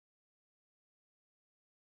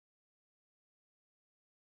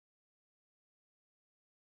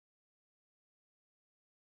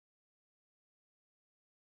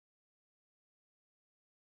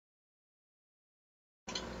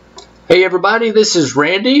Hey everybody, this is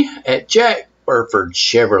Randy at Jack Burford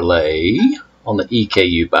Chevrolet on the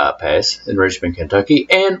EKU bypass in Richmond, Kentucky,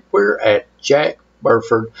 and we're at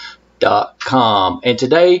jackburford.com. And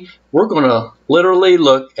today we're going to literally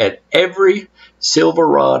look at every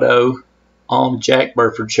Silverado on Jack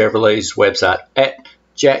Burford Chevrolet's website at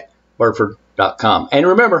jackburford.com. And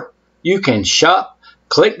remember, you can shop,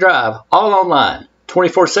 click, drive, all online,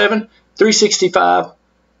 24/7, 365,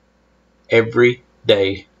 every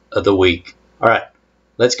day of the week. All right,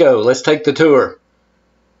 let's go. Let's take the tour.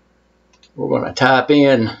 We're going to type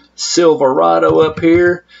in Silverado up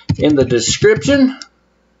here in the description.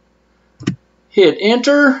 Hit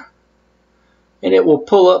enter, and it will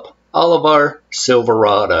pull up all of our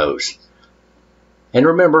Silverados. And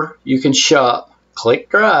remember, you can shop, click,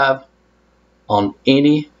 drive on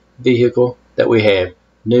any vehicle that we have,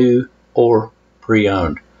 new or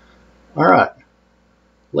pre-owned. All right,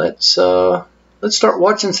 let's start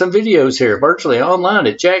watching some videos here virtually online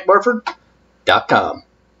at jackburford.com.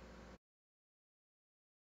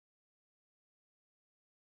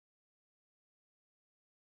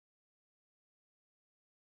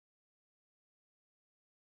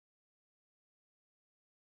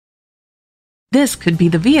 This could be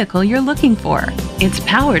the vehicle you're looking for. It's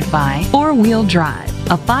powered by four-wheel drive,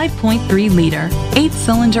 a 5.3-liter,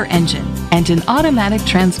 8-cylinder engine, and an automatic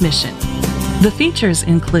transmission. The features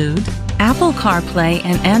include Apple CarPlay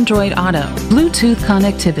and Android Auto, Bluetooth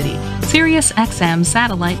connectivity, Sirius XM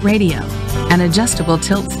satellite radio, an adjustable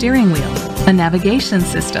tilt steering wheel, a navigation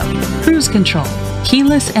system, cruise control,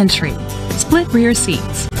 keyless entry, split rear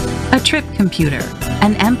seats, a trip computer,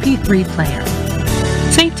 an MP3 player.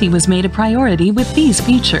 Safety was made a priority with these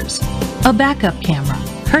features: a backup camera,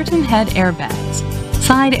 curtain head airbags,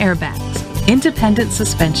 side airbags, independent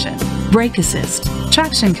suspension, brake assist,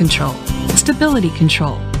 traction control, stability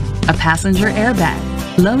control, a passenger airbag,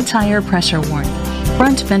 low tire pressure warning,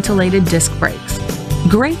 front ventilated disc brakes.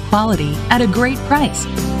 Great quality at a great price.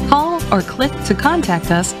 Call or click to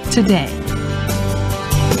contact us today.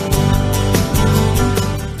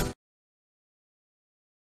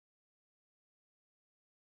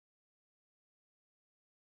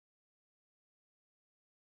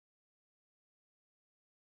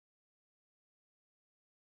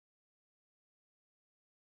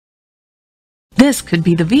 This could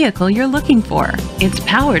be the vehicle you're looking for. It's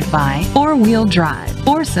powered by four-wheel drive,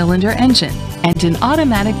 4-cylinder engine, and an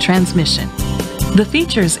automatic transmission. The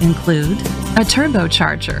features include a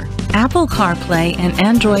turbocharger, Apple CarPlay and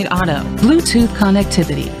Android Auto, Bluetooth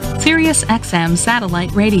connectivity, Sirius XM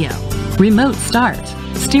satellite radio, remote start,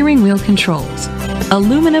 steering wheel controls,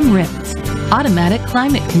 aluminum rims, automatic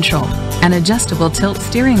climate control, an adjustable tilt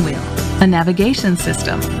steering wheel, a navigation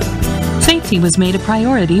system. Safety was made a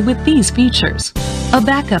priority with these features: a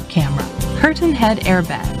backup camera, curtain head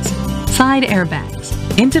airbags, side airbags,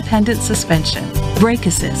 independent suspension, brake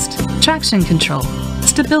assist, traction control,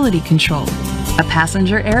 stability control, a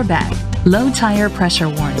passenger airbag, low tire pressure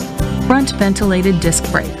warning, front ventilated disc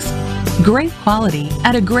brakes. Great quality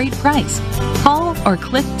at a great price. Call or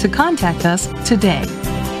click to contact us today.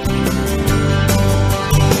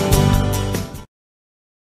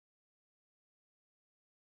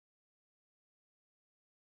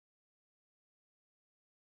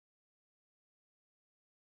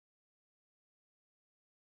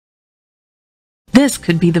 This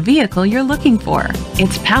could be the vehicle you're looking for.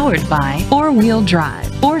 It's powered by four-wheel drive,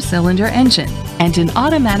 4-cylinder engine, and an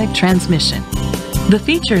automatic transmission. The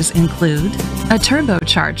features include a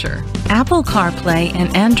turbocharger, Apple CarPlay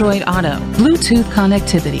and Android Auto, Bluetooth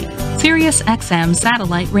connectivity, Sirius XM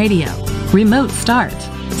satellite radio, remote start,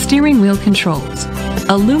 steering wheel controls,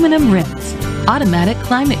 aluminum rims, automatic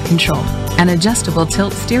climate control, an adjustable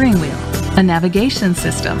tilt steering wheel, a navigation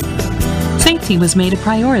system. Safety was made a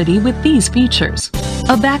priority with these features: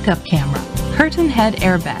 a backup camera, curtain head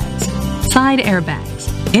airbags, side airbags,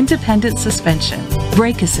 independent suspension,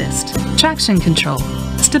 brake assist, traction control,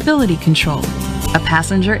 stability control, a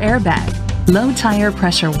passenger airbag, low tire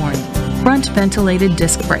pressure warning, front ventilated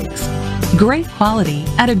disc brakes. Great quality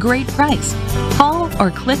at a great price. Call or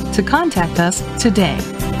click to contact us today.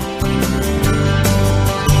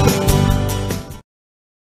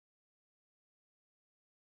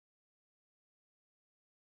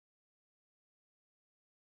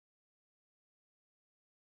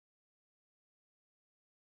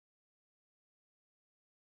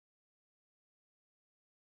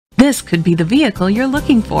 This could be the vehicle you're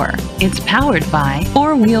looking for. It's powered by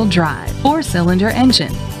four-wheel drive, 4-cylinder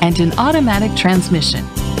engine, and an automatic transmission.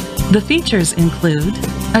 The features include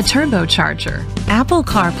a turbocharger, Apple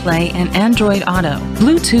CarPlay and Android Auto,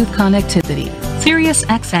 Bluetooth connectivity, Sirius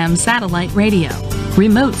XM satellite radio,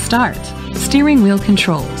 remote start, steering wheel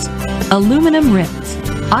controls, aluminum rims,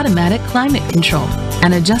 automatic climate control,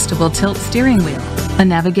 an adjustable tilt steering wheel, a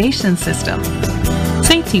navigation system.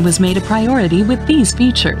 Safety was made a priority with these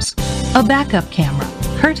features: a backup camera,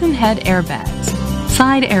 curtain head airbags,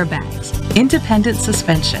 side airbags, independent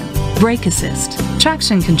suspension, brake assist,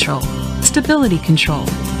 traction control, stability control,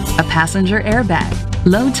 a passenger airbag,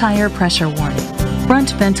 low tire pressure warning,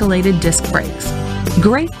 front ventilated disc brakes.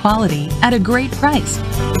 Great quality at a great price.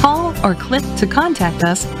 Call or click to contact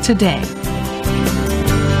us today.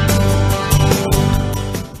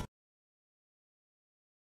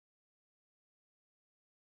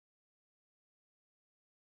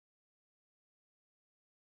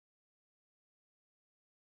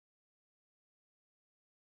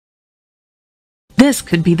 This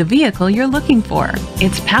could be the vehicle you're looking for.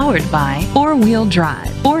 It's powered by four-wheel drive,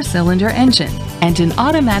 four-cylinder engine, and an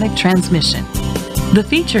automatic transmission. The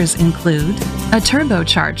features include a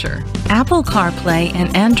turbocharger, Apple CarPlay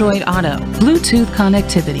and Android Auto, Bluetooth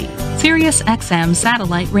connectivity, Sirius XM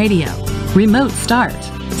satellite radio, remote start,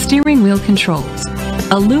 steering wheel controls,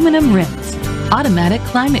 aluminum rims, automatic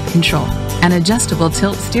climate control, an adjustable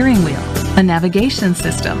tilt steering wheel, a navigation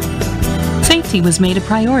system. Safety was made a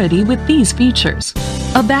priority with these features: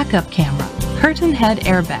 a backup camera, curtain head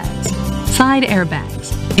airbags, side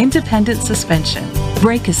airbags, independent suspension,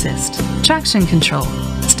 brake assist, traction control,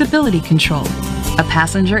 stability control, a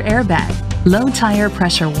passenger airbag, low tire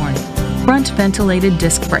pressure warning, front ventilated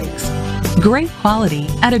disc brakes. Great quality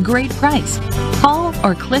at a great price. Call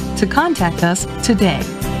or click to contact us today.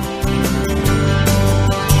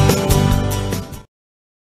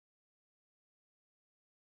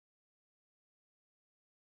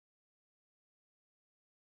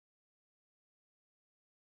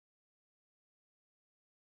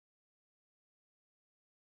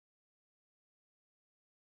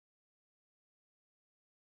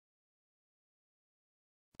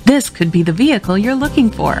 This could be the vehicle you're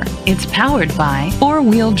looking for. It's powered by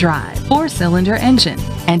four-wheel drive, four-cylinder engine,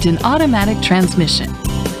 and an automatic transmission.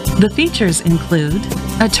 The features include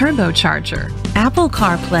a turbocharger, Apple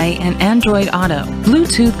CarPlay and Android Auto,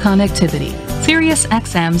 Bluetooth connectivity, Sirius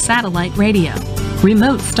XM satellite radio,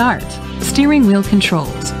 remote start, steering wheel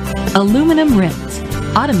controls, aluminum rims,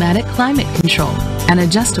 automatic climate control, an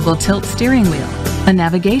adjustable tilt steering wheel, a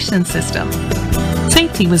navigation system.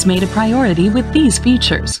 Safety was made a priority with these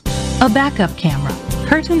features: a backup camera,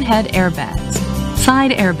 curtain head airbags,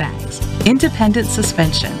 side airbags, independent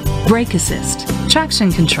suspension, brake assist,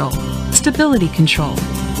 traction control, stability control,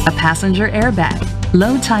 a passenger airbag,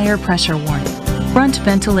 low tire pressure warning, front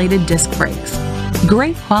ventilated disc brakes.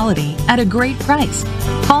 Great quality at a great price.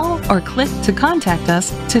 Call or click to contact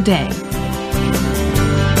us today.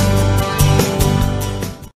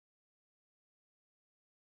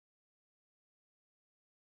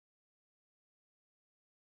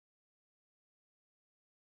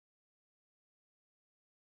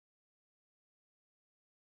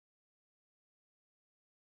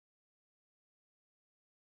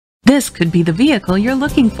 This could be the vehicle you're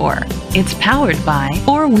looking for. It's powered by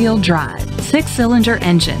four-wheel drive, six-cylinder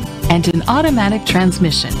engine, and an automatic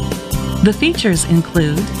transmission. The features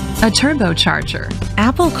include a turbocharger,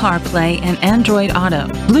 Apple CarPlay and Android Auto,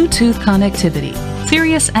 Bluetooth connectivity,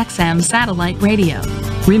 Sirius XM satellite radio,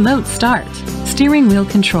 remote start, steering wheel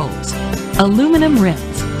controls, aluminum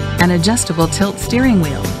rims, an adjustable tilt steering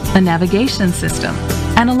wheel, a navigation system,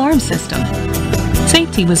 an alarm system.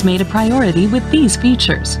 Safety was made a priority with these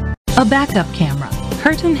features: a backup camera,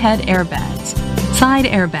 curtain head airbags, side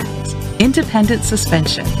airbags, independent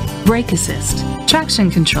suspension, brake assist, traction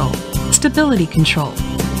control, stability control,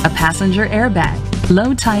 a passenger airbag,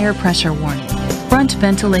 low tire pressure warning, front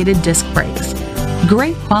ventilated disc brakes.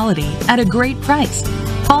 Great quality at a great price.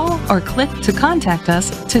 Call or click to contact us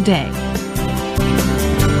today.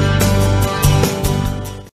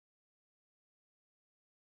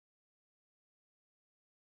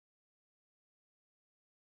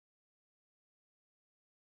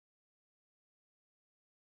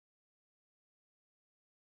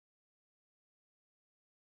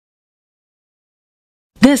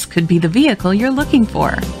 This could be the vehicle you're looking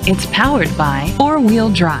for. It's powered by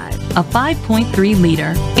four-wheel drive, a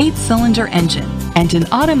 5.3-liter, 8-cylinder engine, and an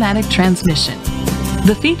automatic transmission.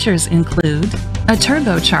 The features include a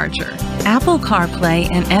turbocharger, Apple CarPlay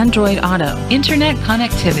and Android Auto, internet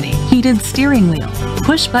connectivity, heated steering wheel,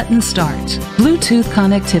 push-button start, Bluetooth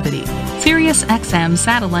connectivity, Sirius XM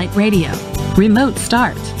satellite radio, remote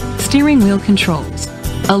start, steering wheel controls,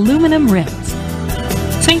 aluminum rims.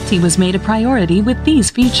 Safety was made a priority with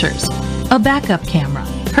these features: a backup camera,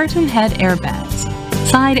 curtain head airbags,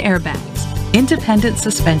 side airbags, independent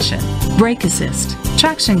suspension, brake assist,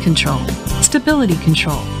 traction control, stability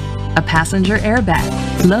control, a passenger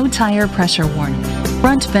airbag, low tire pressure warning,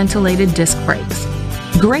 front ventilated disc brakes.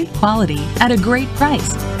 Great quality at a great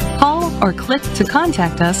price. Call or click to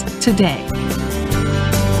contact us today.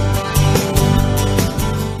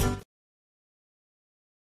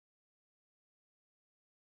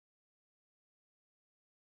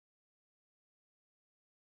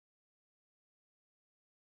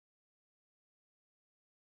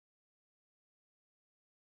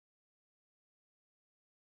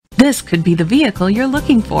 This could be the vehicle you're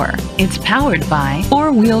looking for. It's powered by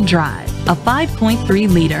four-wheel drive, a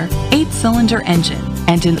 5.3-liter, 8-cylinder engine,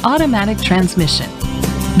 and an automatic transmission.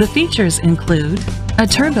 The features include a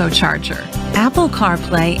turbocharger, Apple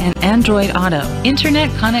CarPlay and Android Auto,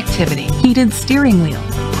 internet connectivity, heated steering wheel,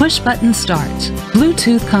 push-button start,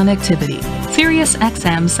 Bluetooth connectivity, Sirius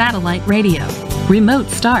XM satellite radio, remote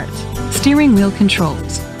start, steering wheel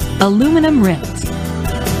controls, aluminum rims.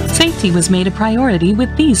 Safety was made a priority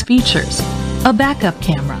with these features: a backup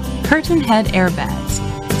camera, curtain head airbags,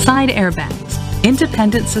 side airbags,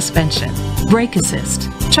 independent suspension, brake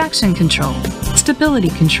assist, traction control, stability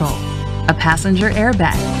control, a passenger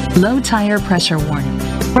airbag, low tire pressure warning,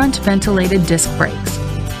 front ventilated disc brakes.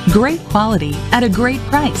 Great quality at a great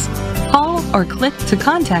price. Call or click to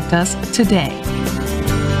contact us today.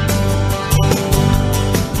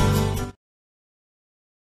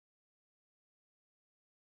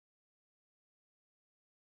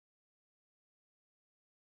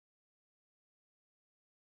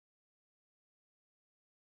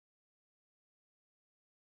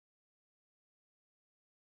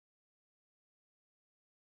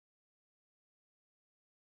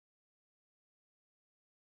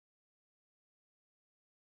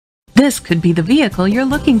 This could be the vehicle you're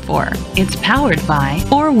looking for. It's powered by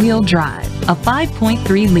four-wheel drive, a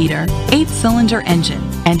 5.3-liter, 8-cylinder engine,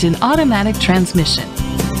 and an automatic transmission.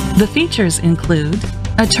 The features include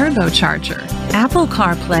a turbocharger, Apple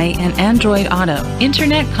CarPlay and Android Auto,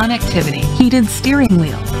 internet connectivity, heated steering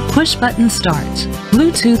wheel, push-button start,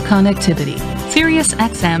 Bluetooth connectivity, Sirius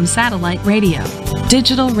XM satellite radio,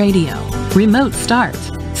 digital radio, remote start,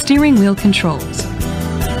 steering wheel controls.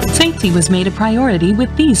 Safety was made a priority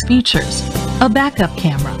with these features: a backup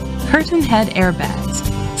camera, curtain head airbags,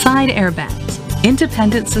 side airbags,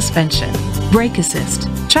 independent suspension, brake assist,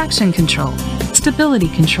 traction control, stability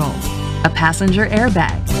control, a passenger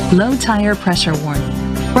airbag, low tire pressure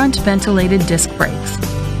warning, front ventilated disc brakes.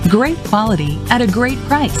 Great quality at a great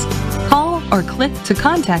price. Call or click to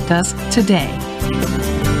contact us today.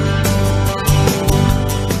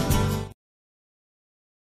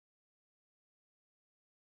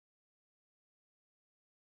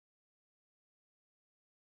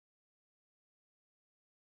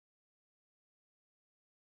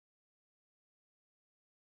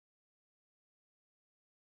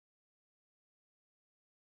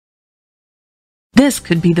 This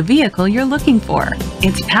could be the vehicle you're looking for.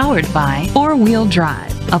 It's powered by four-wheel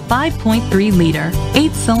drive, a 5.3-liter,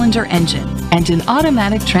 8-cylinder engine, and an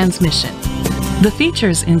automatic transmission. The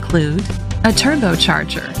features include a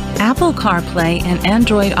turbocharger, Apple CarPlay and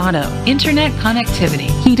Android Auto, internet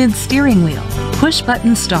connectivity, heated steering wheel,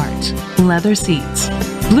 push-button start, leather seats,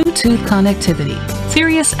 Bluetooth connectivity,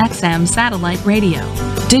 Sirius XM satellite radio,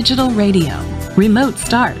 digital radio, remote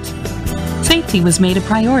start. Safety was made a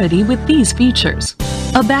priority with these features: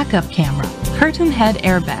 a backup camera, curtain head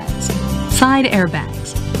airbags, side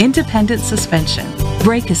airbags, independent suspension,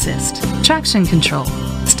 brake assist, traction control,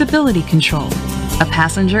 stability control, a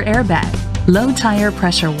passenger airbag, low tire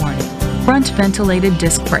pressure warning, front ventilated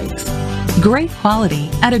disc brakes. Great quality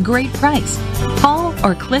at a great price. Call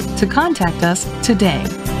or click to contact us today.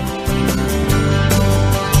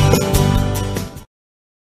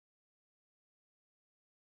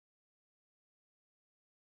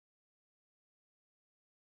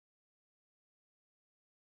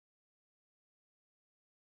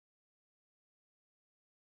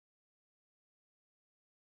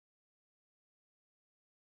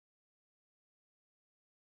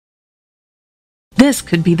 This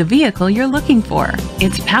could be the vehicle you're looking for.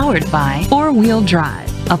 It's powered by four-wheel drive,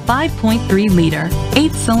 a 5.3-liter,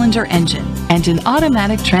 8-cylinder engine, and an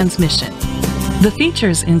automatic transmission. The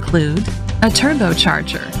features include a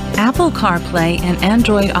turbocharger, Apple CarPlay and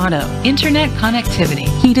Android Auto, internet connectivity,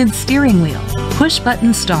 heated steering wheel,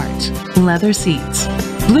 push-button start, leather seats,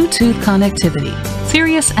 Bluetooth connectivity,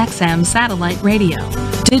 Sirius XM satellite radio,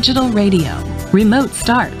 digital radio, remote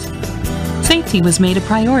start. Safety was made a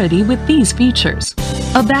priority with these features: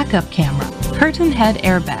 a backup camera, curtain head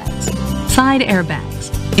airbags, side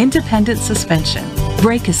airbags, independent suspension,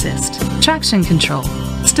 brake assist, traction control,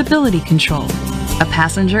 stability control, a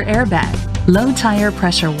passenger airbag, low tire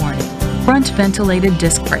pressure warning, front ventilated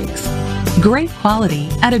disc brakes. Great quality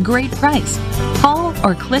at a great price. Call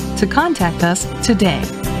or click to contact us today.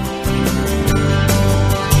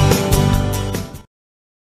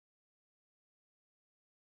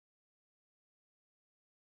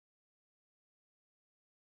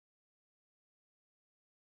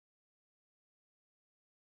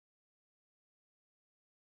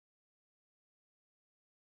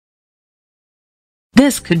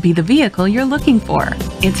 This could be the vehicle you're looking for.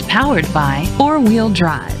 It's powered by four-wheel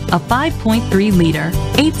drive, a 5.3-liter,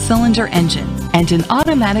 8-cylinder engine, and an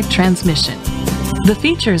automatic transmission. The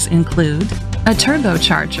features include a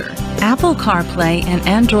turbocharger, Apple CarPlay and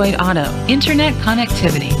Android Auto, internet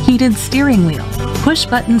connectivity, heated steering wheel,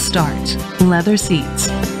 push-button start, leather seats,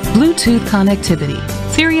 Bluetooth connectivity,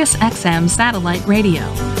 Sirius XM satellite radio,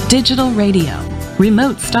 digital radio,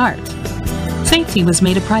 remote start. Safety was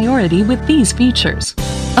made a priority with these features: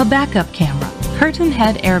 a backup camera, curtain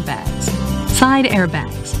head airbags, side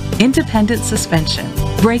airbags, independent suspension,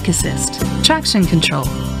 brake assist, traction control,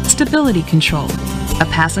 stability control, a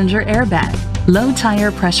passenger airbag, low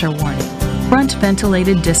tire pressure warning, front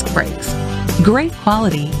ventilated disc brakes. Great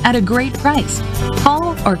quality at a great price.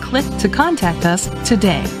 Call or click to contact us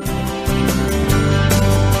today.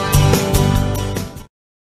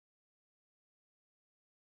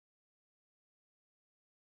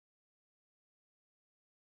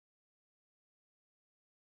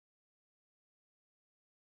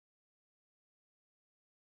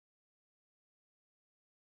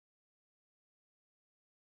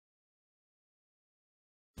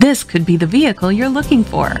 This could be the vehicle you're looking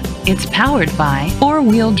for. It's powered by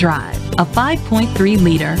four-wheel drive, a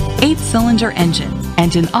 5.3-liter, 8-cylinder engine,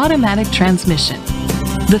 and an automatic transmission.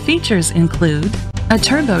 The features include a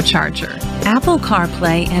turbocharger, Apple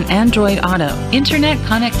CarPlay and Android Auto, internet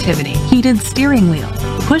connectivity, heated steering wheel,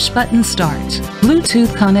 push-button start,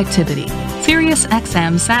 Bluetooth connectivity, Sirius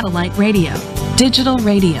XM satellite radio, digital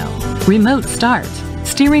radio, remote start,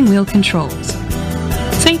 steering wheel controls.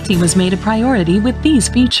 Safety was made a priority with these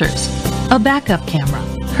features: a backup camera,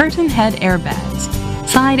 curtain head airbags,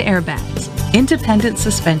 side airbags, independent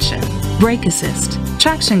suspension, brake assist,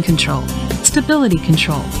 traction control, stability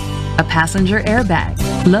control, a passenger airbag,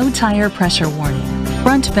 low tire pressure warning,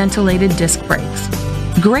 front ventilated disc brakes.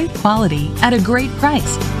 Great quality at a great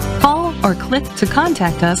price. Call or click to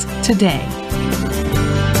contact us today.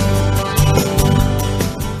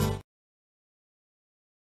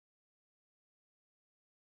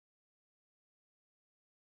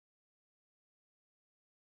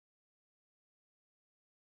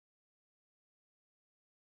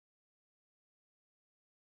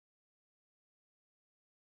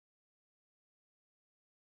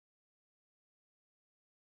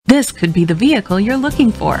 This could be the vehicle you're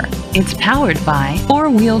looking for. It's powered by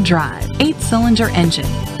four-wheel drive, 8-cylinder engine,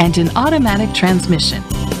 and an automatic transmission.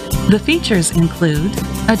 The features include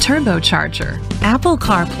a turbocharger, Apple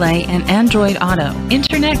CarPlay and Android Auto,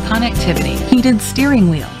 internet connectivity, heated steering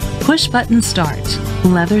wheel, push-button start,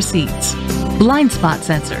 leather seats, blind spot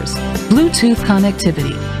sensors, Bluetooth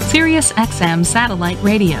connectivity, Sirius XM satellite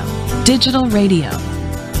radio, digital radio.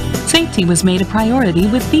 Safety was made a priority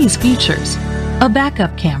with these features: a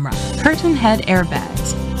backup camera, curtain head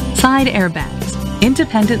airbags, side airbags,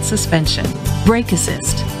 independent suspension, brake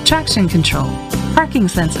assist, traction control, parking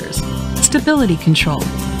sensors, stability control,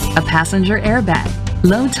 a passenger airbag,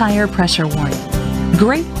 low tire pressure warning.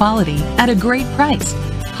 Great quality at a great price.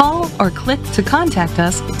 Call or click to contact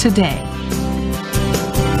us today.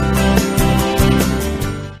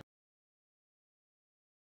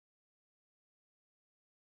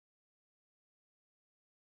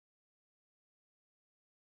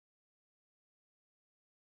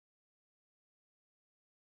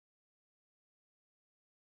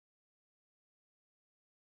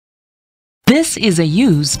 This is a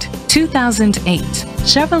used 2008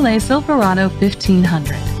 Chevrolet Silverado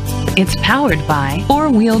 1500. It's powered by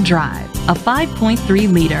four-wheel drive, a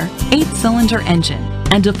 5.3-liter, 8-cylinder engine,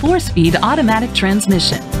 and a 4-speed automatic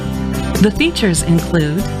transmission. The features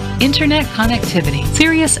include internet connectivity,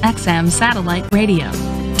 Sirius XM satellite radio,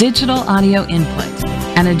 digital audio input,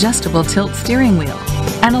 an adjustable tilt steering wheel,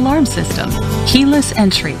 an alarm system, keyless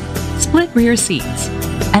entry, split rear seats,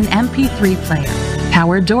 an MP3 player,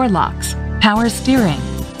 power door locks, power steering.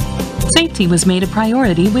 Safety was made a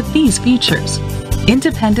priority with these features: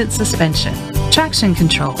 independent suspension, traction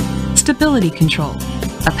control, stability control,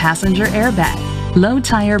 a passenger airbag, low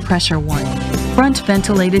tire pressure warning, front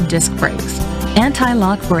ventilated disc brakes,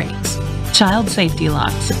 anti-lock brakes, child safety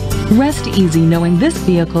locks. Rest easy knowing this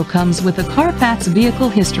vehicle comes with a Carfax Vehicle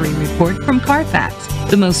History Report from Carfax.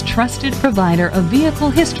 the most trusted provider of vehicle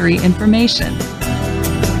history information.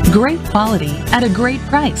 Great quality at a great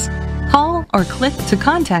price. Call or click to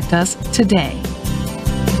contact us today.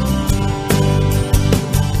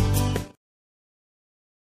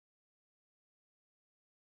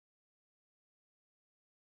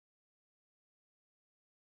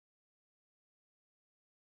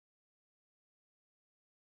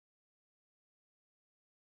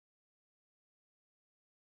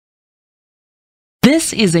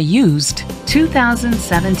 This is a used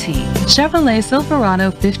 2017 Chevrolet Silverado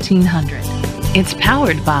 1500. It's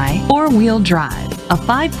powered by four-wheel drive, a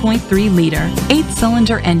 5.3-liter,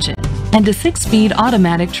 8-cylinder engine, and a 6-speed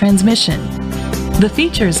automatic transmission. The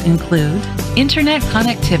features include internet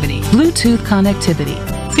connectivity, Bluetooth connectivity,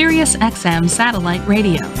 Sirius XM satellite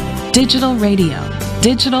radio, digital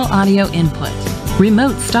audio input,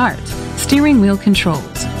 remote start, steering wheel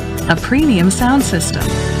controls, a premium sound system,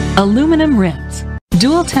 aluminum rims,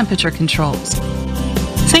 dual temperature controls.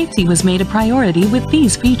 Safety was made a priority with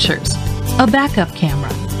these features: a backup camera,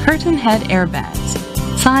 curtain head airbags,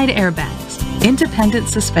 side airbags, independent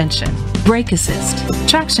suspension, brake assist,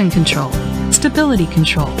 traction control, stability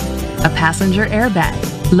control, a passenger airbag,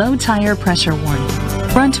 low tire pressure warning,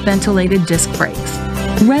 front ventilated disc brakes.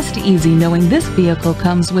 Rest easy knowing this vehicle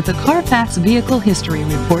comes with a Carfax Vehicle History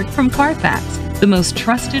Report from Carfax, the most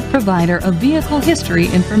trusted provider of vehicle history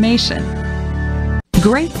information.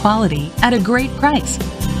 Great quality at a great price.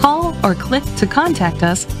 Call or click to contact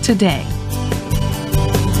us today.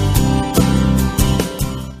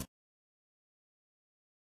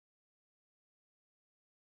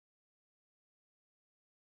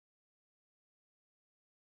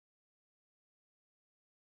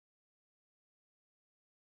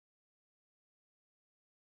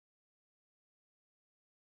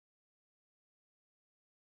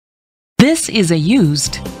 This is a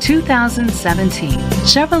used 2017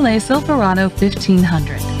 Chevrolet Silverado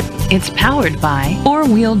 1500. It's powered by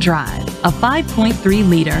four-wheel drive, a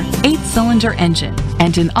 5.3-liter, 8-cylinder engine,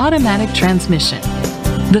 and an automatic transmission.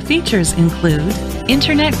 The features include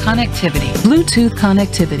internet connectivity, Bluetooth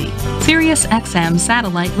connectivity, Sirius XM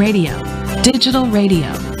satellite radio, digital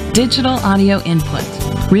audio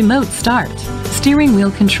input, remote start, steering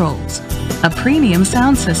wheel controls, a premium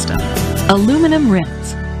sound system, aluminum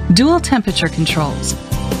rims, dual temperature controls.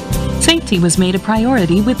 Safety was made a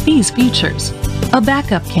priority with these features: a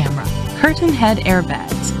backup camera, curtain head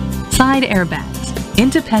airbags, side airbags,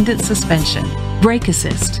 independent suspension, brake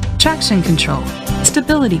assist, traction control,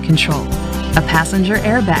 stability control, a passenger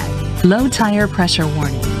airbag, low tire pressure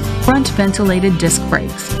warning, front ventilated disc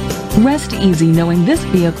brakes. Rest easy knowing this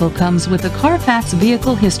vehicle comes with a Carfax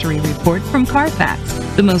Vehicle History Report from Carfax,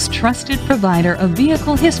 the most trusted provider of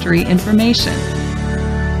vehicle history information.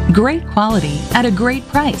 Great quality at a great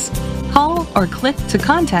price. Call or click to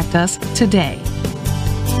contact us today.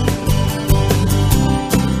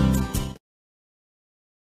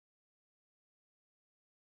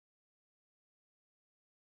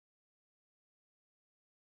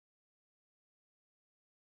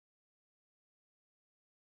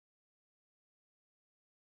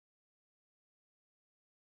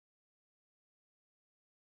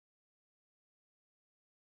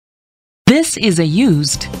 This is a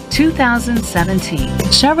used 2017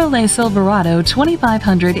 Chevrolet Silverado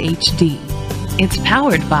 2500 HD. It's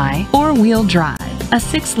powered by four-wheel drive, a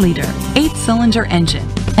 6-liter, 8-cylinder engine,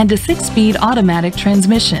 and a 6-speed automatic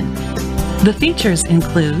transmission. The features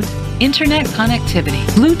include internet connectivity,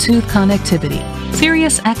 Bluetooth connectivity,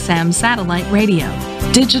 Sirius XM satellite radio,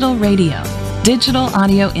 digital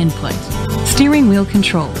audio input, steering wheel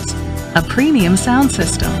controls, a premium sound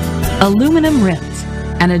system, aluminum rims,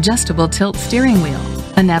 an adjustable tilt steering wheel,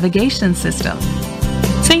 a navigation system.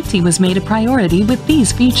 Safety was made a priority with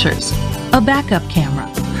these features: a backup camera,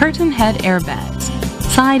 curtain head airbags,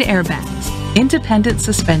 side airbags, independent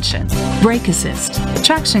suspension, brake assist,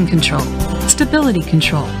 traction control, stability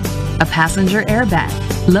control, a passenger airbag,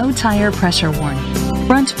 low tire pressure warning,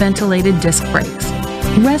 front ventilated disc brakes.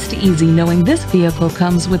 Rest easy knowing this vehicle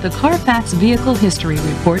comes with a Carfax Vehicle History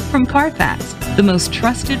Report from Carfax, the most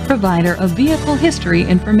trusted provider of vehicle history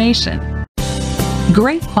information.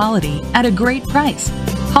 Great quality at a great price.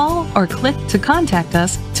 Call or click to contact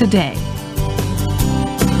us today.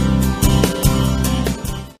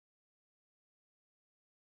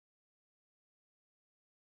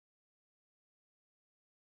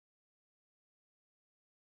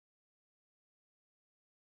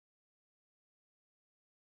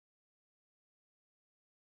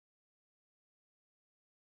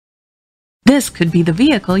 This could be the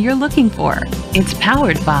vehicle you're looking for. It's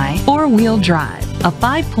powered by four-wheel drive, a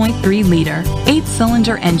 5.3-liter,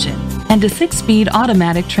 8-cylinder engine, and a 6-speed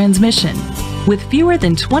automatic transmission. With fewer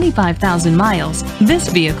than 25,000 miles, this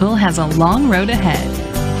vehicle has a long road ahead.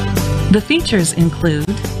 The features include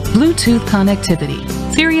Bluetooth connectivity,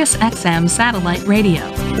 Sirius XM satellite radio,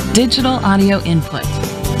 digital audio input,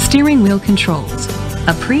 steering wheel controls,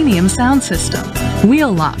 a premium sound system,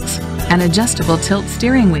 wheel locks, an adjustable tilt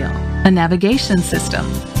steering wheel, a navigation system,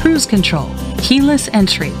 cruise control, keyless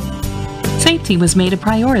entry. Safety was made a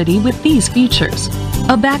priority with these features: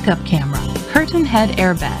 a backup camera, curtain head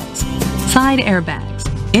airbags, side airbags,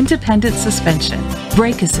 independent suspension,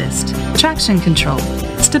 brake assist, traction control,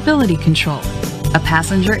 stability control, a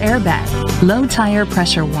passenger airbag, low tire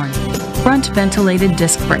pressure warning, front ventilated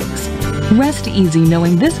disc brakes. Rest easy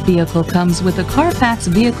knowing this vehicle comes with a Carfax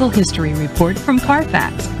Vehicle History Report from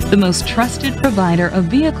Carfax, the most trusted provider of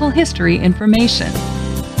vehicle history information.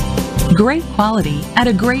 Great quality at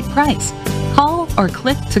a great price. Call or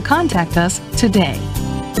click to contact us today.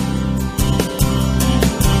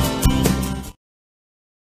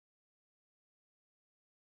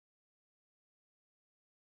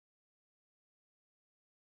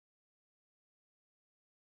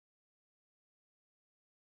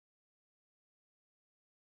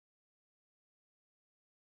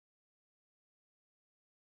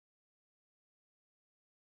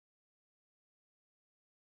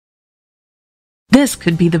 This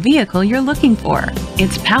could be the vehicle you're looking for.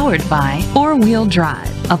 It's powered by 4-wheel drive,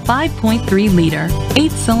 a 5.3-liter,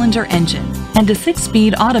 8-cylinder engine, and a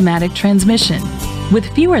 6-speed automatic transmission.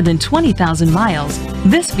 With fewer than 20,000 miles,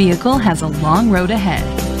 this vehicle has a long road ahead.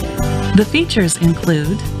 The features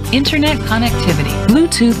include internet connectivity,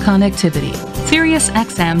 Bluetooth connectivity, Sirius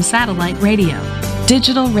XM satellite radio,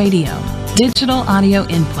 digital audio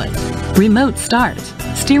input, remote start,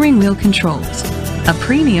 steering wheel controls, a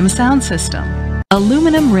premium sound system,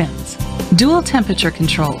 aluminum rims, dual temperature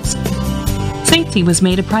controls. Safety was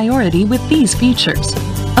made a priority with these features: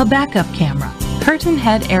 a backup camera, curtain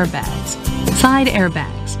head airbags, side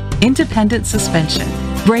airbags, independent suspension,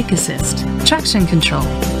 brake assist, traction control,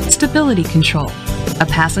 stability control, a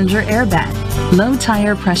passenger airbag, low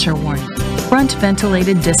tire pressure warning, front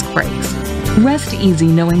ventilated disc brakes. Rest easy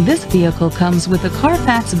knowing this vehicle comes with a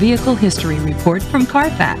Carfax Vehicle History Report from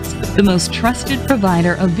Carfax, the most trusted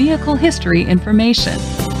provider of vehicle history information.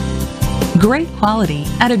 Great quality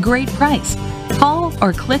at a great price. Call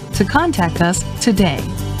or click to contact us today.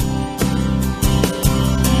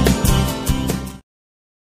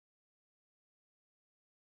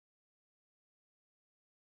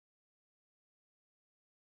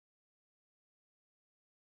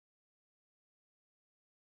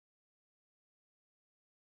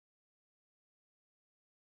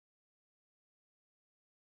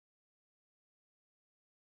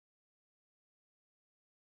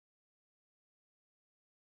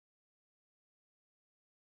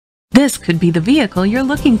 This could be the vehicle you're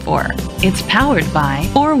looking for. It's powered by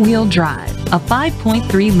 4-wheel drive, a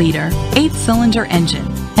 5.3-liter, 8-cylinder engine,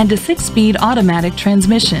 and a 6-speed automatic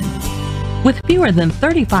transmission. With fewer than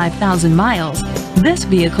 35,000 miles, this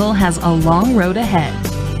vehicle has a long road ahead.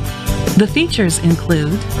 The features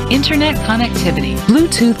include internet connectivity,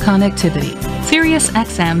 Bluetooth connectivity, Sirius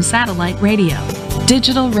XM satellite radio,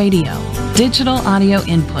 digital audio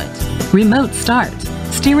input, remote start,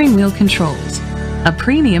 steering wheel controls, a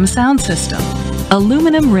premium sound system,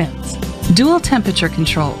 aluminum rims, dual temperature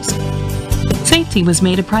controls. Safety was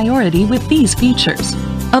made a priority with these features: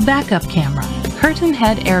 a backup camera, curtain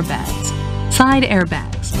head airbags, side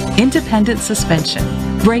airbags, independent suspension,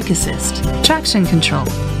 brake assist, traction control,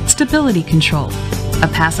 stability control, a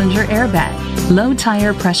passenger airbag, low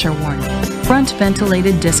tire pressure warning, front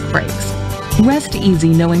ventilated disc brakes. Rest easy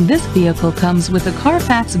knowing this vehicle comes with a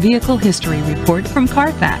Carfax Vehicle History Report from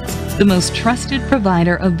Carfax, the most trusted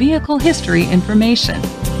provider of vehicle history information.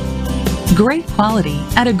 Great quality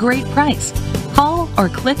at a great price. Call or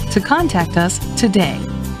click to contact us today.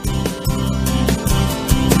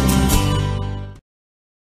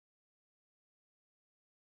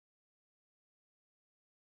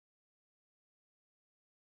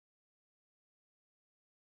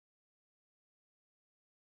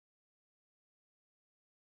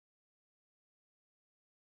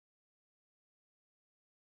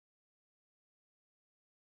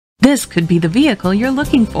 This could be the vehicle you're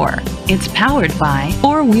looking for. It's powered by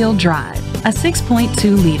 4-wheel drive, a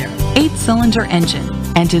 6.2-liter, 8-cylinder engine,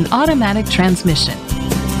 and an automatic transmission.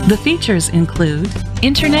 The features include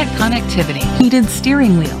internet connectivity, heated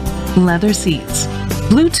steering wheel, leather seats,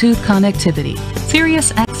 Bluetooth connectivity,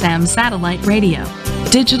 Sirius XM satellite radio,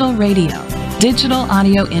 digital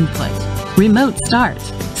audio input, remote start,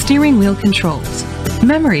 steering wheel controls,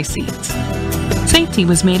 memory seats. Safety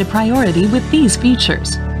was made a priority with these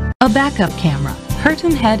features: a backup camera,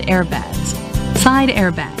 curtain head airbags, side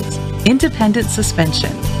airbags, independent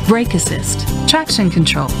suspension, brake assist, traction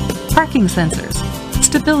control, parking sensors,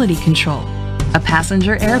 stability control, a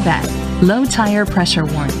passenger airbag, low tire pressure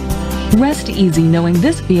warning. Rest easy knowing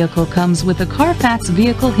this vehicle comes with a Carfax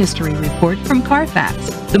Vehicle History Report from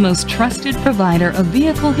Carfax, the most trusted provider of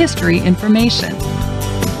vehicle history information.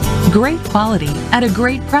 Great quality at a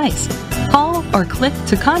great price. Call or click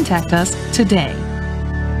to contact us today.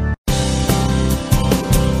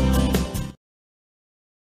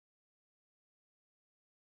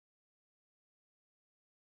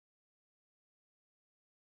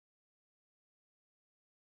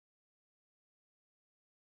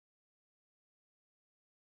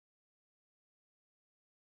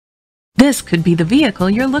 This could be the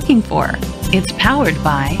vehicle you're looking for. It's powered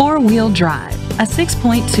by four-wheel drive, a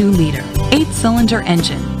 6.2-liter, 8-cylinder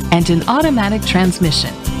engine, and an automatic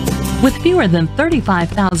transmission. With fewer than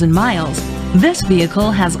 35,000 miles, this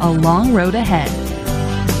vehicle has a long road ahead.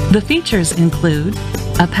 The features include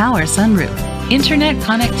a power sunroof, internet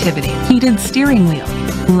connectivity, heated steering wheel,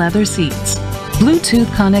 leather seats, Bluetooth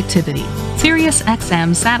connectivity, Sirius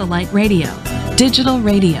XM satellite radio, digital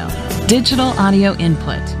audio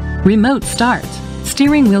input, remote start,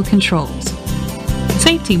 steering wheel controls.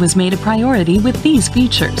 Safety was made a priority with these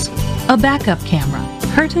features: a backup camera,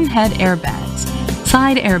 curtain head airbags,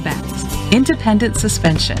 side airbags, independent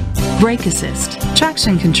suspension, brake assist,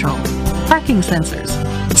 traction control, parking sensors,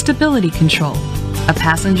 stability control, a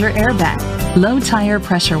passenger airbag, low tire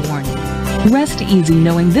pressure warning. Rest easy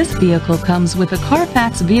knowing this vehicle comes with a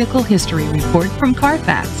Carfax Vehicle History Report from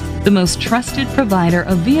Carfax, the most trusted provider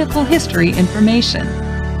of vehicle history information.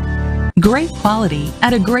 Great quality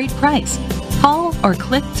at a great price. Call or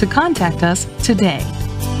click to contact us today.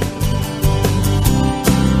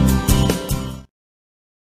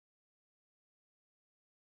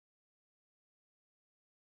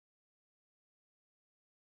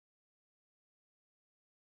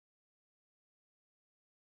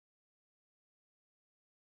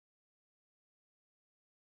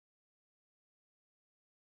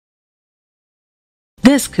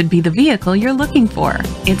 This could be the vehicle you're looking for.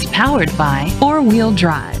 It's powered by four-wheel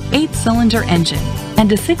drive, 8-cylinder engine,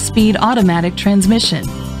 and a 6-speed automatic transmission.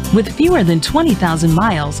 With fewer than 20,000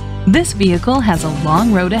 miles, this vehicle has a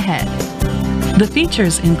long road ahead. The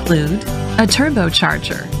features include a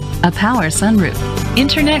turbocharger, a power sunroof,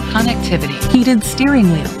 internet connectivity, heated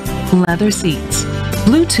steering wheel, leather seats,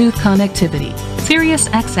 Bluetooth connectivity, Sirius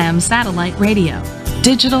XM satellite radio,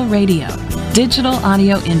 digital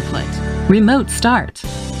audio input, remote start.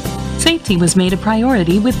 Safety was made a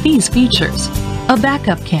priority with these features: a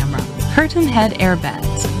backup camera, curtain head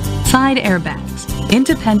airbags, side airbags,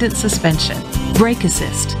 independent suspension, brake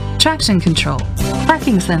assist, traction control,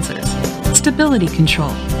 parking sensors, stability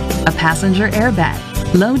control, a passenger airbag,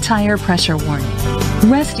 low tire pressure warning.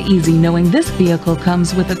 Rest easy knowing this vehicle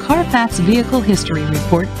comes with a Carfax Vehicle History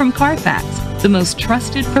Report from Carfax, the most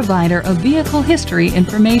trusted provider of vehicle history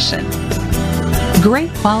information.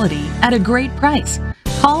 Great quality at a great price.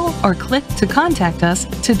 Call or click to contact us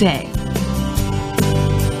today.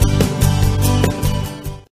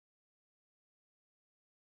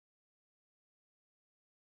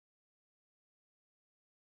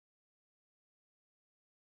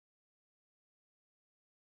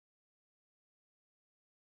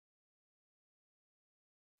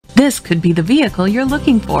 This could be the vehicle you're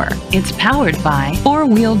looking for. It's powered by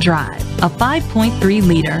four-wheel drive, a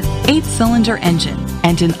 5.3-liter, 8-cylinder engine,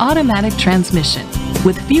 and an automatic transmission.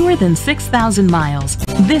 With fewer than 6,000 miles,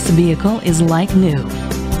 this vehicle is like new.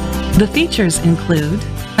 The features include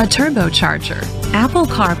a turbocharger, Apple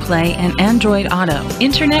CarPlay and Android Auto,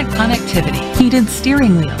 internet connectivity, heated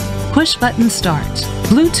steering wheel, push-button start,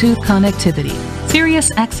 Bluetooth connectivity,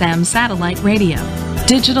 Sirius XM satellite radio,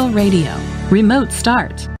 digital remote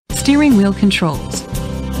start, steering wheel controls.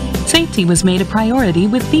 Safety was made a priority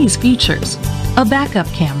with these features: a backup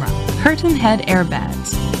camera, curtain head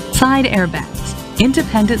airbags, side airbags,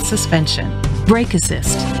 independent suspension, brake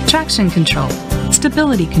assist, traction control,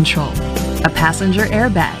 stability control, a passenger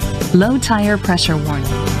airbag, low tire pressure warning,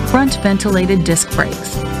 front ventilated disc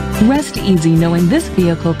brakes. Rest easy knowing this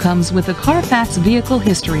vehicle comes with a Carfax Vehicle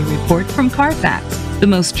History Report from Carfax, the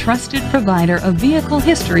most trusted provider of vehicle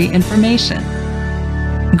history information.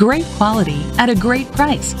 Great quality at a great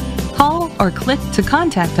price. Call or click to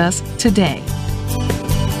contact us today.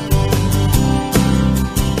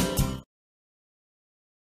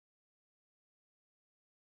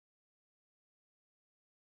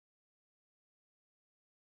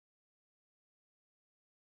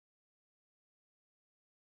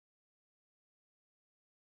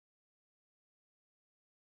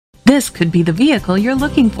 This could be the vehicle you're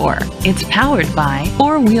looking for. It's powered by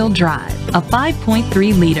four-wheel drive, a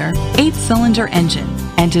 5.3-liter, 8-cylinder engine,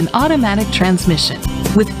 and an automatic transmission.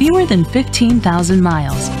 With fewer than 15,000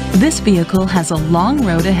 miles, this vehicle has a long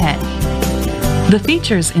road ahead. The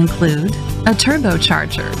features include a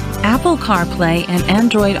turbocharger, Apple CarPlay and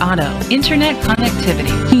Android Auto, internet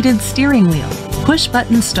connectivity, heated steering wheel,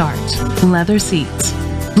 push-button start, leather seats,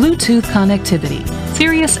 Bluetooth connectivity,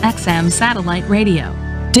 Sirius XM satellite radio,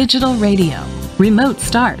 digital radio, remote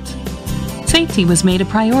start. Safety was made a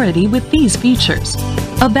priority with these features: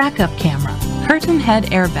 a backup camera, curtain head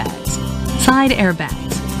airbags, side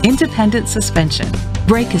airbags, independent suspension,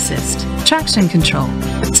 brake assist, traction control,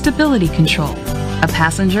 stability control, a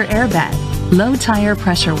passenger airbag, low tire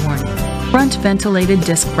pressure warning, front ventilated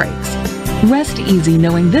disc brakes. Rest easy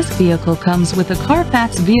knowing this vehicle comes with a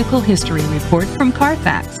Carfax Vehicle History Report from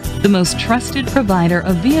Carfax, the most trusted provider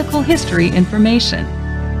of vehicle history information.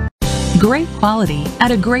 Great quality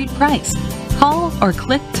at a great price. Call or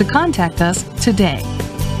click to contact us today.